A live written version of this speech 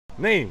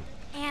Name?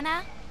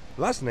 Anna.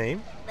 Last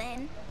name?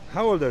 Lyn.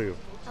 How old are you?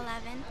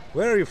 11.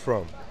 Where are you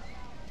from?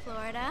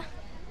 Florida.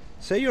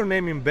 Say your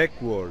name in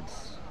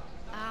backwards.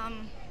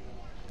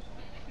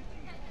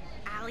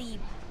 Ali.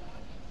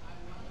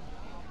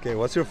 Okay,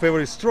 what's your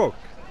favorite stroke?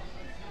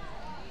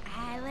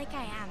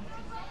 I am.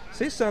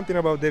 Say something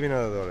about Davie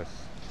Nadadores.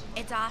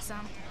 It's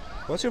awesome.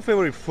 What's your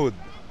favorite food?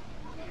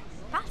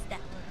 Pasta.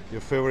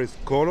 Your favorite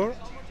color?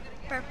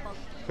 Purple.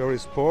 Favorite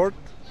sport?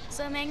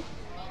 Swimming.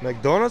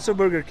 McDonald's or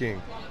Burger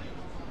King?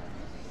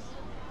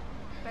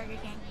 Burger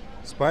King.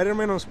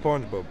 Spider-Man or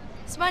SpongeBob?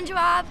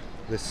 SpongeBob.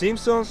 The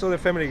Simpsons or The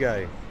Family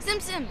Guy?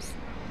 Simpsons.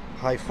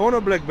 iPhone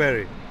or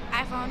BlackBerry?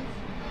 iPhone.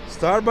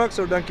 Starbucks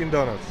or Dunkin'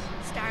 Donuts?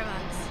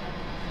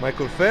 Starbucks.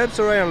 Michael Phelps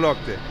or Ryan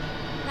Lochte?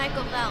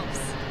 Michael Phelps.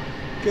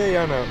 Okay,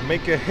 Anna,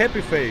 make a happy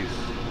face.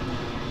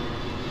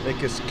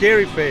 Make a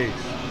scary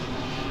face.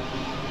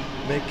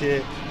 Make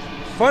a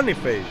funny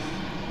face.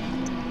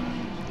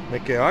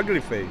 Make a ugly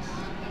face.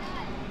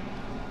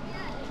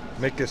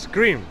 Make a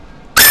scream.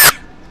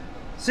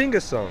 Sing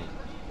a song.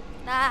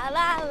 La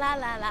la la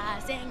la la,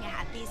 sing a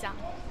happy song.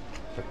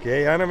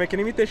 Okay, Anna, make an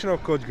imitation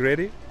of Coach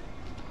Grady.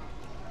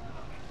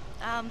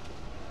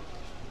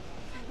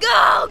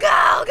 Go,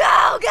 go,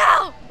 go,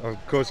 go!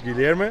 Of Coach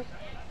Guilherme.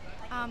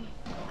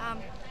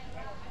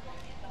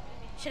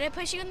 Should I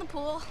push you in the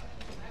pool?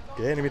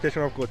 Okay, an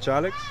imitation of Coach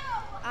Alex.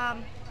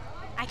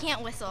 I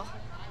can't whistle.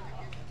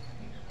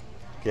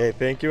 Okay,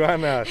 thank you,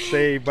 Anna.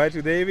 Say bye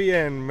to Davie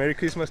and Merry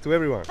Christmas to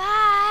everyone.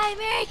 Bye!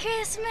 Merry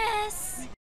Christmas!